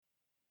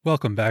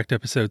Welcome back to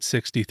episode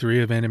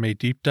 63 of Anime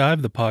Deep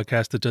Dive, the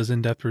podcast that does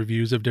in-depth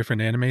reviews of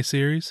different anime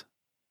series.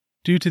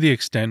 Due to the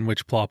extent in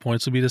which plot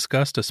points will be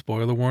discussed, a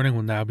spoiler warning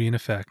will now be in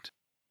effect.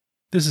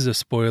 This is a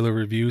spoiler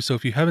review, so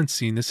if you haven't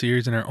seen the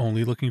series and are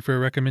only looking for a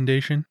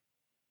recommendation,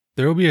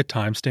 there will be a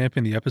timestamp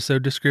in the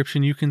episode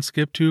description you can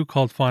skip to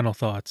called Final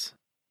Thoughts.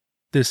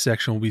 This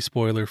section will be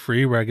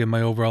spoiler-free, where I give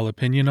my overall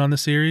opinion on the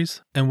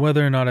series, and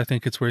whether or not I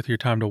think it's worth your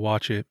time to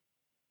watch it.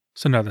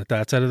 So now that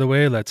that's out of the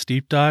way, let's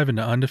deep dive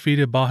into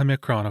Undefeated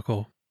Bahamut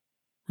Chronicle.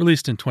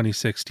 Released in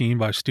 2016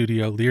 by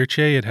Studio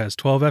Leerche, it has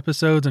 12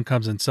 episodes and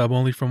comes in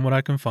sub-only from what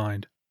I can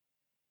find.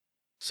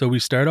 So we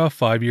start off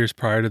 5 years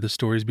prior to the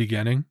story's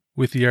beginning,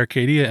 with the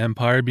Arcadia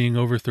Empire being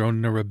overthrown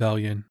in a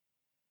rebellion.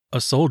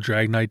 A Soul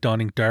Drag Knight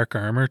donning dark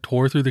armor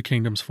tore through the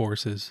kingdom's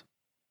forces.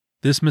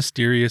 This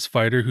mysterious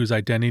fighter, whose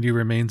identity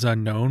remains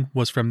unknown,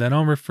 was from then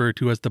on referred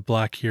to as the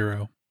Black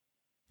Hero.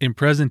 In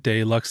present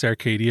day, Lux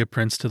Arcadia,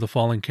 Prince to the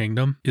Fallen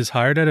Kingdom, is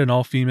hired at an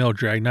all-female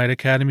Drag Knight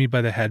Academy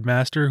by the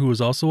headmaster, who is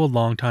also a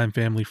longtime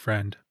family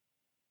friend.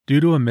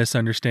 Due to a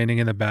misunderstanding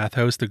in the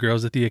bathhouse, the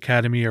girls at the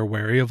academy are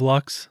wary of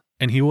Lux,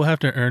 and he will have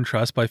to earn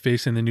trust by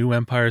facing the new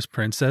Empire's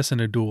princess in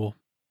a duel.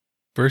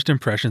 First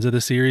impressions of the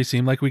series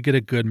seem like we get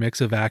a good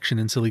mix of action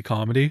and silly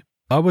comedy.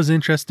 I was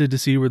interested to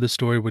see where the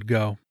story would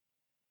go.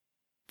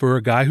 For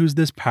a guy who's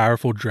this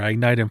powerful Drag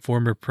Knight and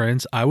former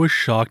prince, I was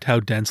shocked how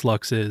dense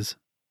Lux is.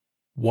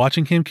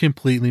 Watching him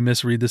completely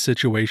misread the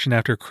situation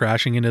after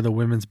crashing into the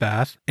women's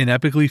bath and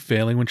epically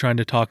failing when trying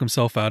to talk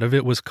himself out of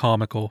it was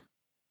comical.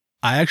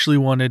 I actually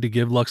wanted to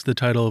give Lux the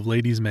title of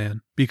Ladies'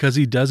 Man, because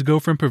he does go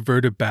from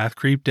perverted bath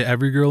creep to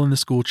every girl in the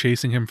school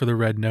chasing him for the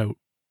red note.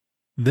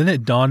 Then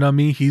it dawned on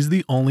me he's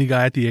the only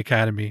guy at the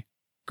academy.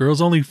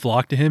 Girls only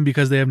flock to him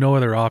because they have no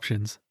other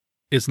options.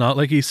 It's not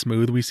like he's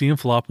smooth, we see him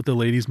flop with the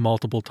ladies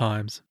multiple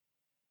times.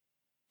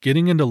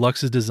 Getting into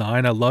Lux's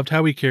design, I loved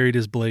how he carried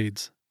his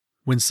blades.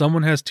 When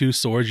someone has two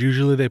swords,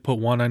 usually they put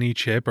one on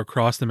each hip or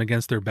cross them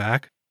against their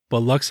back, but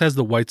Lux has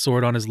the white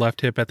sword on his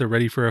left hip at the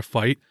ready for a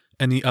fight,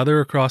 and the other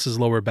across his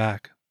lower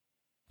back.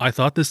 I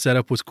thought this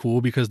setup was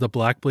cool because the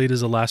black blade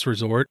is a last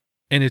resort,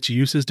 and its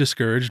use is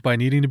discouraged by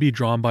needing to be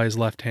drawn by his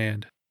left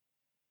hand.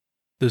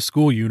 The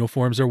school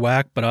uniforms are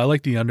whack, but I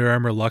like the Under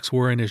Armour Lux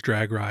wore in his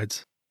drag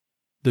rides.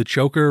 The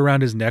choker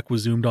around his neck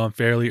was zoomed on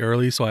fairly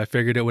early, so I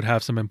figured it would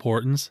have some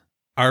importance.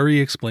 Ari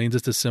explains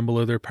it's a symbol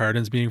of their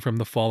pardons being from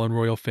the fallen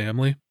royal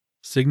family,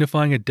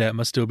 signifying a debt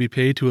must still be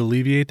paid to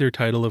alleviate their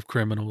title of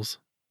criminals.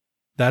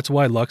 That's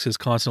why Lux is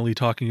constantly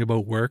talking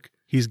about work.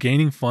 He's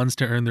gaining funds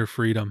to earn their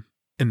freedom,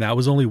 and that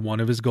was only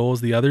one of his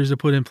goals. The other is to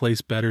put in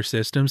place better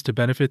systems to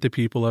benefit the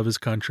people of his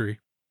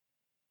country.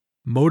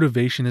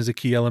 Motivation is a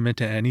key element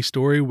to any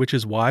story, which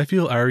is why I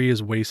feel Ari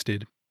is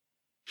wasted.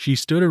 She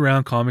stood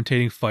around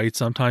commentating fights,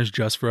 sometimes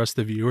just for us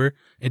the viewer,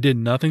 and did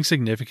nothing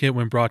significant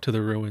when brought to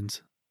the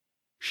ruins.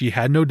 She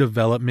had no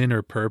development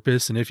or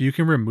purpose, and if you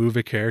can remove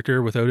a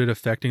character without it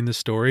affecting the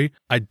story,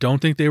 I don't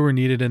think they were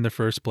needed in the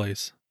first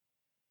place.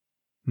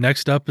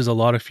 Next up is a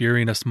lot of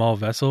fury in a small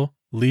vessel,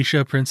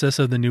 Lisha, Princess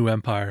of the New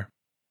Empire.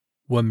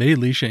 What made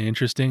Lisha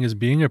interesting is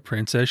being a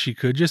princess, she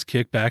could just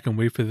kick back and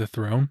wait for the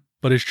throne,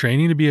 but is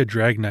training to be a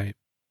Drag Knight.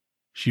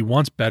 She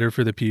wants better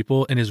for the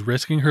people and is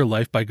risking her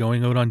life by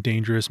going out on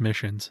dangerous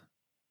missions.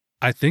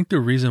 I think the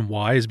reason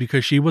why is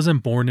because she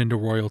wasn't born into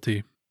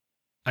royalty.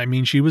 I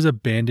mean, she was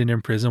abandoned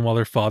in prison while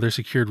her father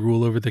secured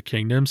rule over the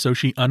kingdom, so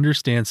she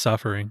understands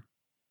suffering.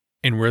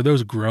 And where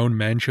those grown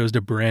men chose to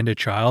brand a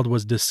child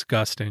was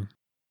disgusting.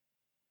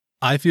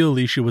 I feel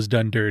Lisha was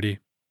done dirty.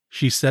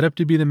 She's set up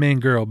to be the main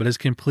girl, but is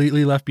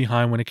completely left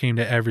behind when it came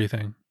to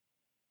everything.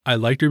 I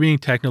liked her being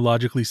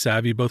technologically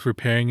savvy, both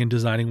repairing and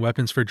designing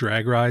weapons for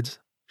drag rides.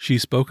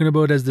 She's spoken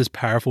about as this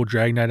powerful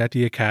Drag Knight at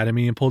the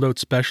academy and pulled out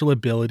special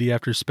ability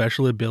after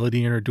special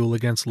ability in her duel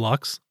against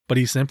Lux, but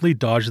he simply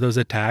dodged those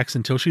attacks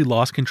until she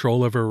lost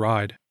control of her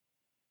ride.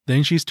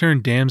 Then she's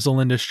turned damsel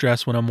in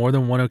distress when on more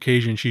than one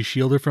occasion she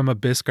shielded from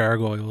abyss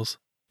gargoyles,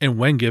 and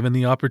when given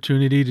the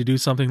opportunity to do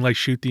something like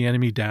shoot the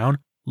enemy down,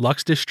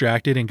 Lux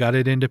distracted and got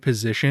it into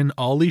position.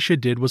 All Lisha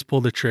did was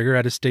pull the trigger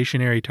at a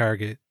stationary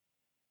target.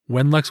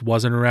 When Lux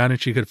wasn't around and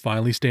she could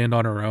finally stand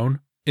on her own,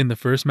 in the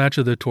first match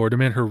of the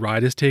tournament her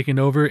ride is taken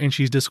over and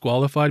she's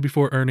disqualified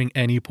before earning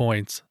any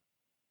points.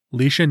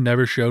 Lisha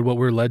never showed what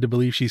we're led to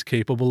believe she's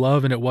capable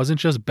of, and it wasn't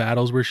just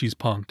battles where she's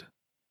punked.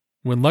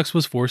 When Lux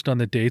was forced on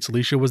the dates,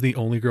 Lisha was the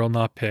only girl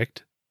not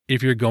picked.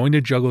 If you're going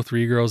to juggle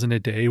 3 girls in a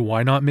day,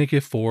 why not make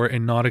it 4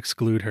 and not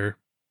exclude her?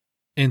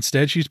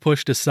 Instead, she's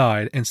pushed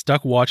aside and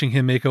stuck watching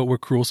him make out with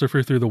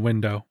Crucifer through the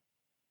window.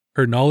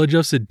 Her knowledge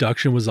of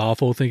seduction was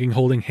awful, thinking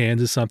holding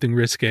hands is something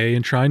risque,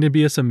 and trying to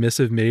be a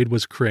submissive maid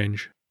was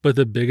cringe. But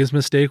the biggest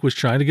mistake was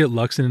trying to get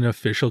Lux in an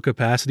official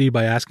capacity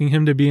by asking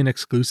him to be an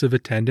exclusive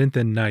attendant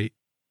and knight.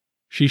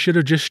 She should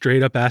have just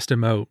straight up asked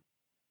him out.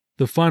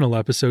 The final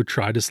episode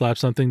tried to slap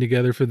something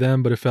together for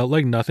them, but it felt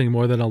like nothing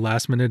more than a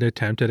last-minute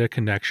attempt at a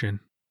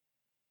connection.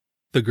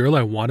 The girl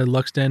I wanted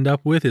Lux to end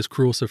up with is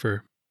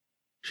Crucifer.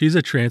 She's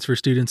a transfer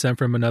student sent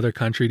from another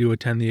country to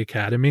attend the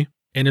academy,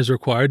 and is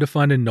required to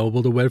find a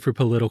noble to wed for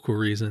political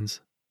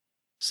reasons.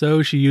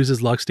 So she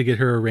uses Lux to get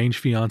her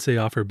arranged fiancé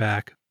off her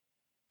back.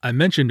 I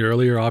mentioned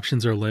earlier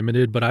options are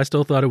limited, but I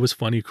still thought it was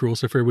funny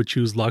Crucifer would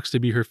choose Lux to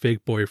be her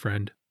fake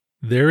boyfriend.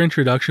 Their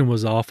introduction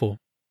was awful.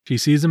 She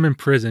sees him in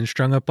prison,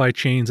 strung up by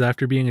chains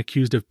after being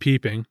accused of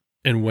peeping,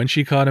 and when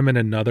she caught him in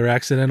another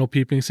accidental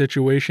peeping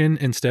situation,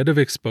 instead of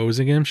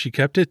exposing him, she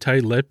kept it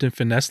tight-lipped and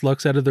finessed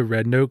Lux out of the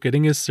Red Note,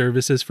 getting his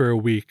services for a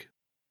week.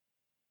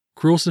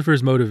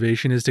 Crucifer's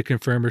motivation is to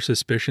confirm her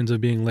suspicions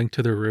of being linked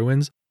to the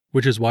ruins,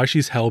 which is why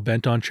she's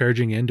hell-bent on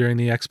charging in during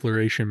the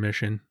exploration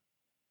mission.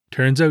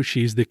 Turns out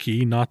she's the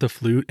key, not the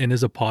flute, and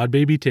is a pod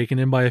baby taken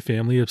in by a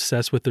family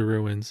obsessed with the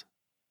ruins.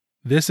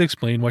 This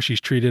explained why she's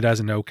treated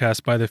as an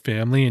outcast by the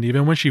family, and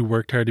even when she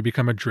worked hard to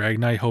become a Drag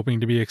Knight hoping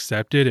to be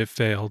accepted, it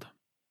failed.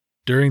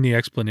 During the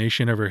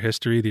explanation of her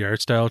history, the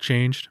art style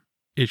changed.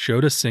 It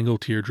showed a single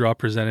teardrop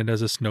presented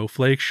as a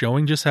snowflake,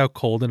 showing just how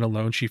cold and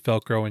alone she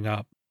felt growing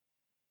up.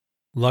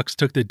 Lux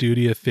took the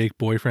duty of fake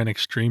boyfriend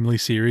extremely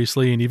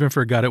seriously and even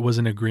forgot it was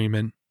an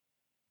agreement,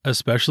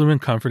 especially when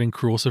comforting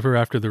Crucifer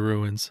after the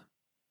ruins.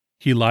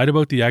 He lied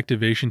about the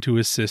activation to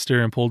his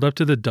sister and pulled up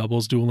to the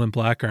doubles duel in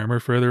black armor,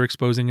 further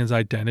exposing his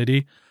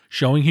identity,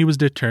 showing he was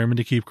determined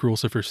to keep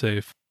Crucifer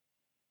safe.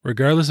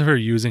 Regardless of her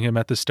using him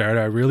at the start,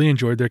 I really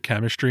enjoyed their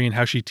chemistry and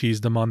how she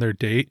teased him on their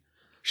date.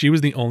 She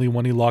was the only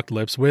one he locked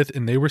lips with,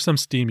 and they were some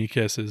steamy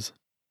kisses.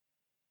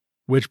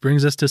 Which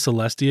brings us to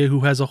Celestia,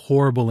 who has a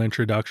horrible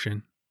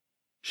introduction.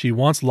 She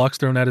wants Lux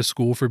thrown out of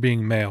school for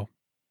being male.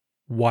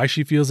 Why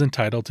she feels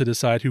entitled to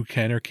decide who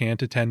can or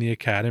can't attend the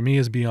academy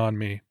is beyond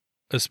me,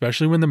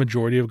 especially when the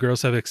majority of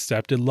girls have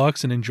accepted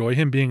Lux and enjoy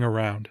him being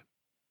around.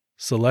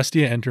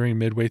 Celestia entering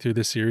midway through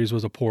the series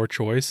was a poor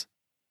choice.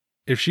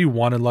 If she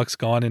wanted Lux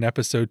gone in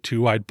episode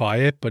 2, I'd buy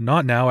it, but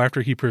not now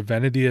after he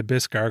prevented the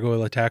Abyss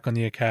Gargoyle attack on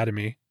the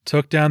academy,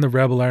 took down the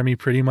rebel army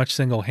pretty much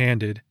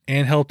single-handed,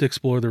 and helped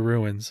explore the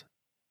ruins.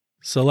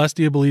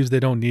 Celestia believes they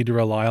don't need to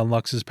rely on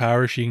Lux's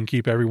power, she can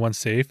keep everyone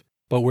safe,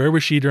 but where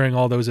was she during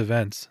all those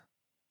events?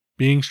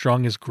 Being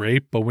strong is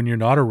great, but when you're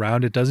not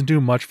around, it doesn't do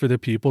much for the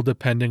people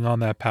depending on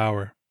that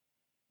power.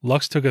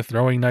 Lux took a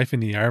throwing knife in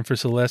the arm for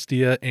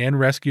Celestia and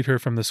rescued her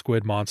from the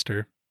squid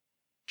monster.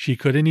 She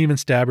couldn't even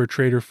stab her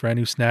traitor friend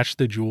who snatched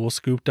the jewel,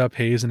 scooped up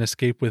Hayes, and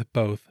escaped with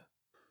both.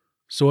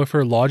 So if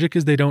her logic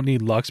is they don't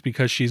need Lux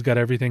because she's got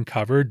everything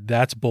covered,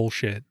 that's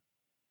bullshit.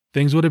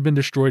 Things would have been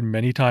destroyed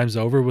many times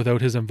over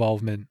without his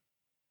involvement.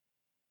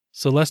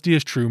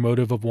 Celestia's true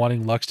motive of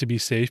wanting Lux to be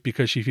safe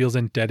because she feels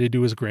indebted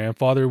to his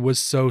grandfather was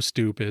so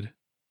stupid.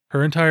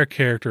 Her entire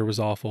character was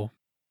awful.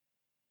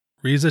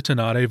 Riza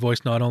Tanade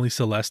voiced not only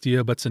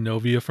Celestia but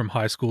Zenobia from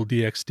High School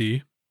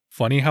DxD.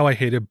 Funny how I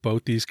hated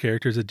both these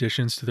characters'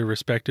 additions to their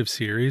respective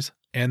series,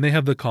 and they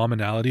have the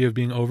commonality of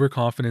being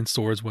overconfident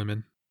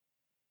swordswomen.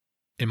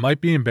 It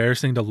might be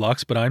embarrassing to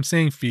Lux, but I'm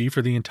saying Fee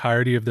for the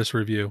entirety of this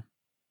review.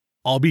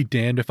 I'll be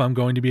damned if I'm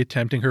going to be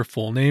attempting her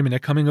full name and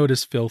it coming out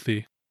as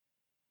filthy.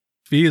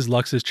 Fee is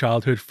Lux's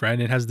childhood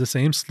friend and has the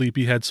same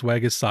sleepyhead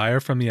swag as Sire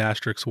from the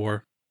Asterix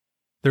War.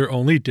 Their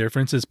only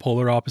difference is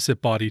polar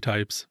opposite body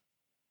types.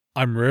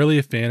 I'm rarely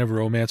a fan of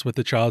romance with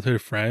the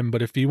childhood friend,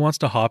 but if Fee wants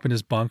to hop in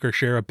his bunk or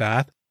share a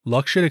bath,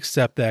 Lux should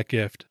accept that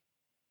gift.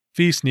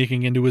 Fee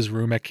sneaking into his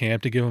room at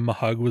camp to give him a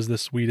hug was the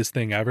sweetest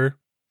thing ever.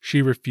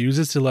 She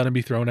refuses to let him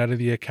be thrown out of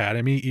the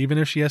academy even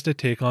if she has to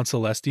take on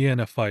Celestia in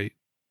a fight.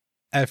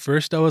 At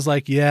first I was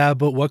like, yeah,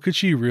 but what could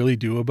she really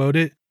do about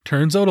it?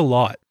 Turns out a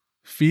lot.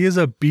 Fee is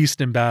a beast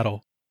in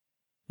battle.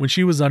 When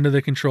she was under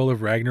the control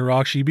of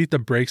Ragnarok, she beat the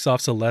brakes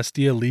off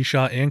Celestia,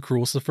 Lisha, and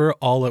Crucifer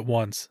all at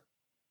once.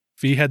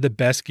 Fee had the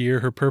best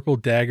gear, her purple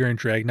dagger and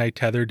Drag Knight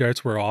tether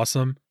darts were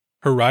awesome.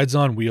 Her rides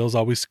on wheels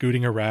always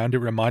scooting around, it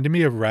reminded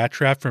me of Rat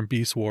Trap from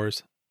Beast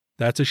Wars.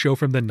 That's a show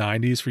from the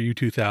 90s for you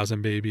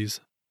 2000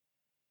 babies.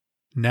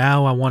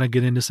 Now I want to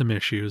get into some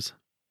issues.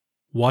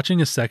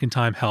 Watching a second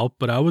time helped,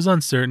 but I was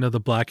uncertain of the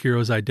Black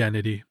Hero's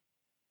identity.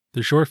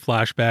 The short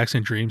flashbacks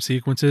and dream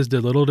sequences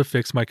did little to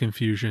fix my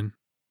confusion.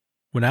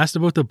 When asked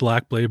about the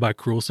Black Blade by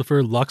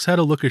Crucifer, Lux had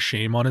a look of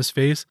shame on his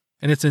face,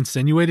 and it's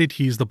insinuated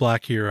he's the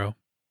Black Hero.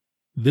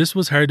 This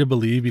was hard to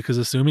believe because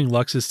assuming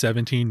Lux is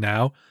 17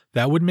 now,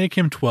 that would make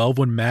him 12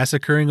 when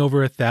massacring over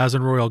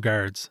 1,000 royal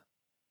guards.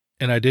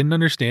 And I didn't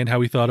understand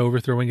how he thought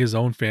overthrowing his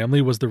own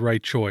family was the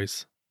right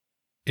choice.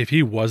 If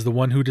he was the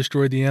one who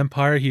destroyed the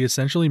Empire, he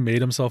essentially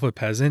made himself a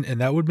peasant, and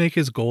that would make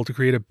his goal to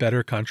create a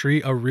better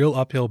country a real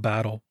uphill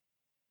battle.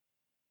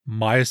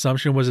 My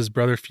assumption was his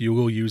brother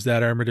Fugal used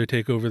that armor to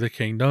take over the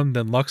kingdom,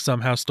 then Lux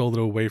somehow stole it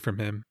away from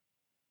him.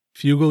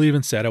 Fugal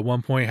even said at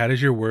one point, "How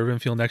does your Wyvern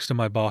feel next to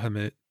my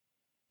Bahamut?"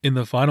 In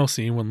the final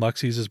scene, when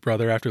Lux sees his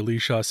brother after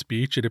Lisha's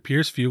speech, it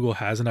appears Fugal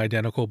has an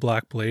identical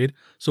black blade,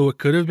 so it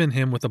could have been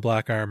him with the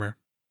black armor.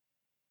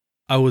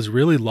 I was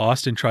really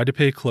lost and tried to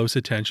pay close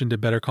attention to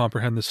better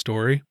comprehend the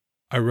story.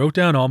 I wrote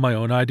down all my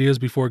own ideas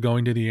before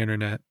going to the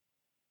internet.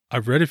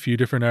 I've read a few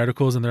different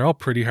articles and they're all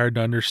pretty hard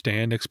to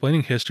understand,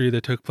 explaining history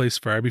that took place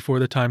far before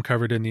the time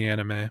covered in the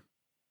anime.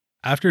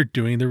 After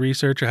doing the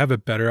research, I have a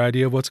better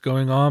idea of what's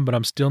going on, but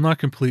I'm still not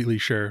completely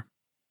sure.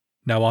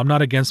 Now, I'm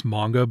not against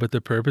manga, but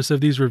the purpose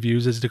of these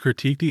reviews is to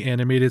critique the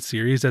animated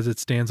series as it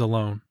stands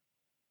alone.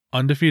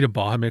 Undefeated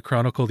Bahamut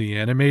Chronicle the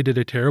anime did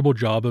a terrible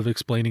job of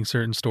explaining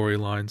certain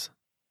storylines.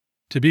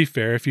 To be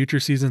fair, if future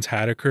seasons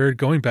had occurred,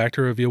 going back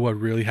to reveal what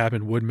really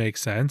happened would make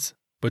sense,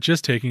 but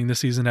just taking the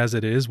season as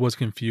it is was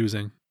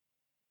confusing.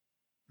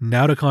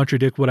 Now to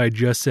contradict what I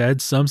just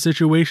said, some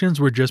situations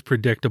were just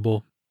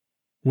predictable.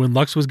 When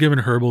Lux was given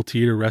herbal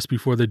tea to rest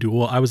before the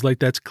duel, I was like,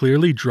 that's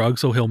clearly drugged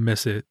so he'll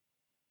miss it.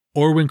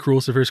 Or when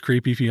Crucifer's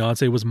creepy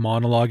fiancé was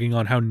monologuing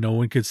on how no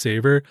one could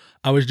save her,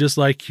 I was just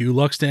like, cue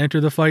Lux to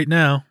enter the fight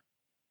now.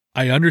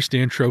 I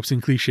understand tropes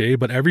and cliché,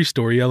 but every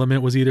story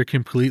element was either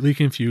completely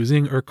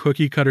confusing or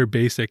cookie-cutter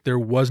basic. There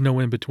was no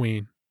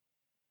in-between.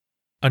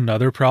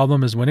 Another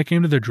problem is when it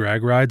came to the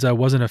drag rides, I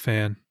wasn't a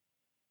fan.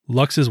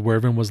 Lux's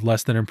Wyvern was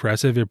less than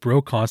impressive, it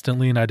broke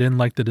constantly and I didn't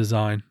like the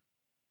design.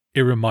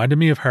 It reminded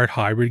me of Heart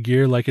Hybrid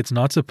gear, like it's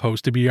not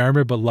supposed to be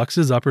armor, but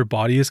Lux's upper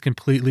body is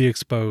completely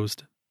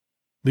exposed.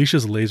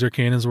 Leisha's laser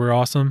cannons were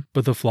awesome,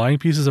 but the flying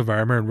pieces of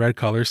armor and red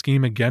color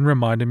scheme again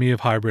reminded me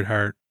of Hybrid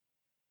Heart.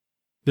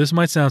 This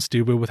might sound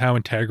stupid with how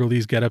integral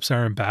these getups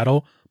are in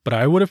battle, but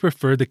I would have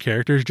preferred the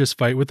characters just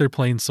fight with their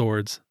plain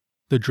swords.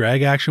 The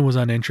drag action was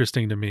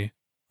uninteresting to me.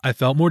 I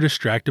felt more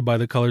distracted by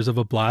the colors of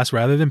a blast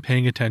rather than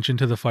paying attention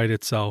to the fight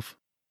itself.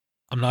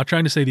 I'm not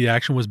trying to say the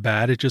action was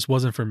bad, it just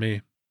wasn't for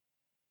me.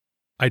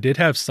 I did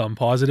have some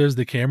positives.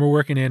 The camera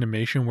work and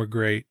animation were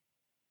great.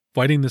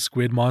 Fighting the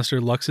squid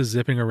monster, Lux is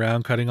zipping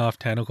around cutting off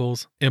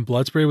tentacles, and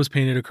blood spray was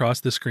painted across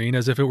the screen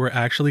as if it were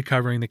actually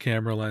covering the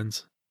camera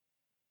lens.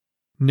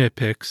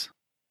 Nitpicks.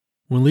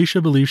 When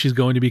Leisha believes she's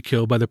going to be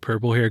killed by the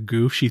purple-haired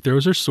goof, she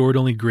throws her sword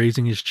only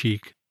grazing his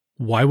cheek.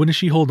 Why wouldn't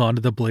she hold on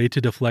to the blade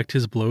to deflect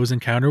his blows and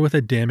counter with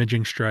a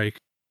damaging strike?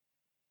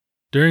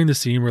 During the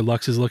scene where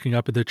Lux is looking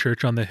up at the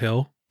church on the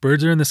hill,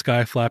 birds are in the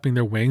sky flapping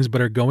their wings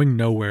but are going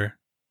nowhere.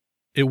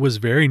 It was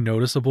very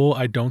noticeable.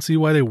 I don't see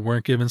why they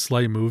weren't given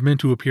slight movement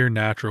to appear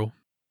natural.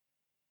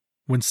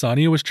 When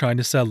Sonia was trying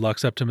to set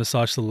Lux up to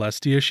massage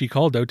Celestia, she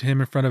called out to him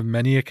in front of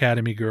many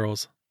Academy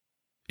girls.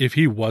 If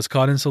he was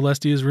caught in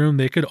Celestia's room,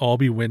 they could all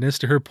be witness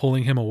to her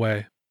pulling him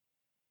away.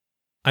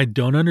 I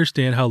don't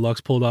understand how Lux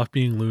pulled off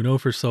being Luno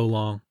for so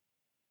long.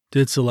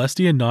 Did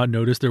Celestia not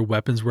notice their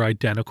weapons were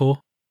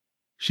identical?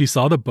 She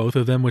saw the both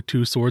of them with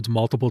two swords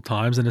multiple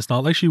times, and it's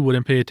not like she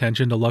wouldn't pay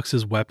attention to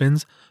Lux's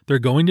weapons. They're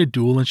going to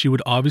duel and she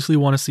would obviously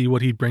want to see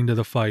what he'd bring to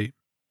the fight.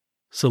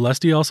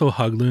 Celestia also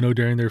hugged Luno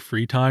during their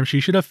free time. She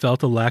should have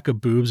felt a lack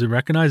of boobs and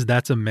recognized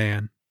that's a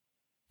man.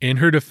 In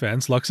her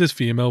defense, Lux's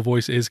female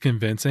voice is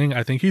convincing.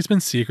 I think he's been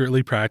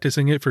secretly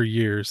practicing it for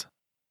years.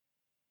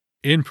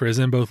 In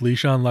prison, both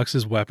Leisha and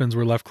Lux's weapons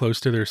were left close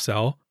to their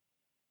cell.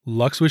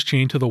 Lux was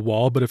chained to the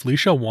wall, but if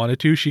Leisha wanted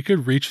to, she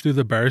could reach through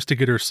the bars to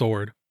get her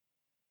sword.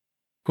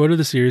 Quote of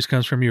the series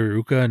comes from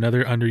Yoruka,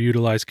 another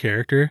underutilized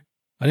character.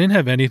 I didn't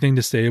have anything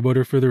to say about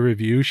her for the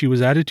review. She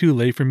was added too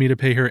late for me to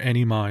pay her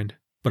any mind,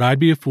 but I'd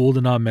be a fool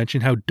to not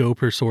mention how dope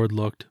her sword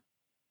looked.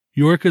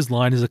 Yoruka's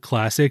line is a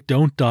classic,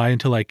 "Don't die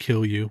until I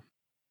kill you."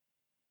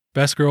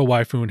 Best girl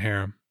waifu and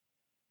harem.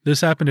 This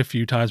happened a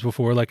few times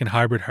before, like in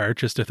Hybrid Heart,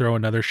 just to throw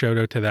another shout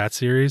out to that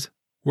series,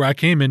 where I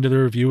came into the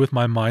review with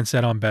my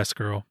mindset on best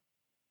girl.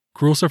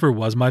 Crucifer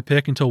was my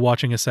pick until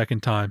watching a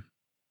second time.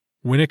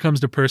 When it comes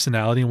to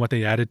personality and what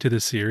they added to the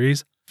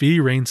series, Fee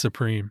reigns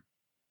supreme.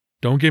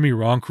 Don't get me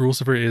wrong,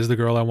 Crucifer is the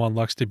girl I want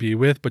Lux to be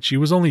with, but she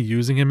was only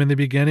using him in the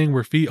beginning,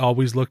 where Fee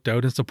always looked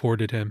out and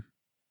supported him.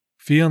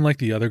 Fee, unlike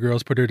the other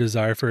girls, put her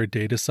desire for a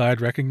date aside,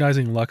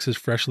 recognizing Lux is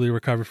freshly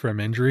recovered from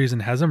injuries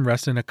and has him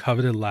rest in a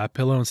coveted lap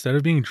pillow instead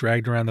of being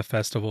dragged around the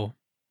festival.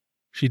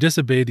 She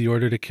disobeyed the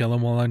order to kill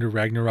him while under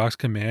Ragnarok's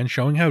command,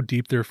 showing how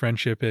deep their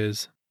friendship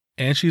is.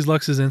 And she's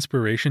Lux's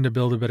inspiration to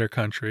build a better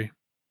country.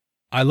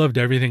 I loved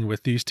everything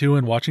with these two,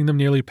 and watching them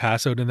nearly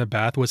pass out in the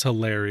bath was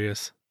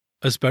hilarious.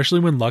 Especially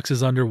when Lux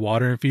is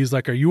underwater and Fee's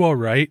like, "Are you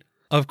alright?"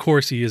 Of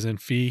course he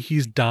isn't, Fee,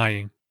 he's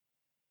dying.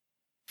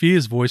 Fee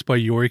is voiced by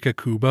Yorika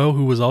Kubo,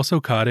 who was also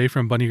Kade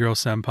from Bunny Girl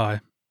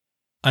Senpai.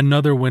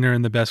 Another winner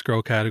in the best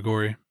girl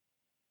category.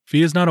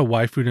 Fee is not a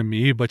waifu to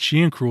me, but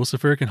she and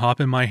Crucifer can hop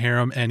in my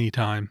harem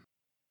anytime.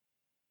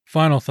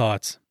 Final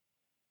thoughts.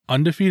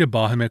 Undefeated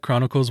Bahamut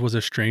Chronicles was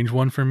a strange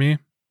one for me.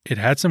 It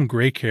had some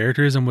great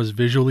characters and was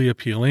visually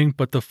appealing,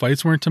 but the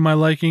fights weren't to my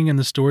liking and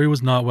the story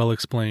was not well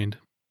explained.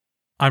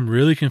 I'm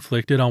really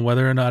conflicted on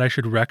whether or not I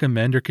should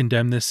recommend or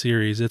condemn this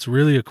series. It's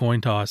really a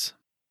coin toss.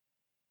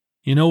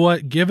 You know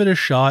what? Give it a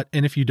shot,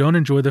 and if you don't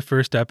enjoy the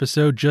first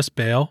episode, just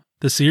bail.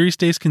 The series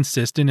stays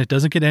consistent, it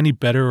doesn't get any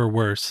better or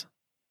worse.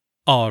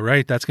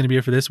 Alright, that's going to be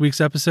it for this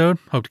week's episode.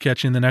 Hope to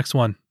catch you in the next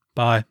one.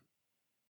 Bye.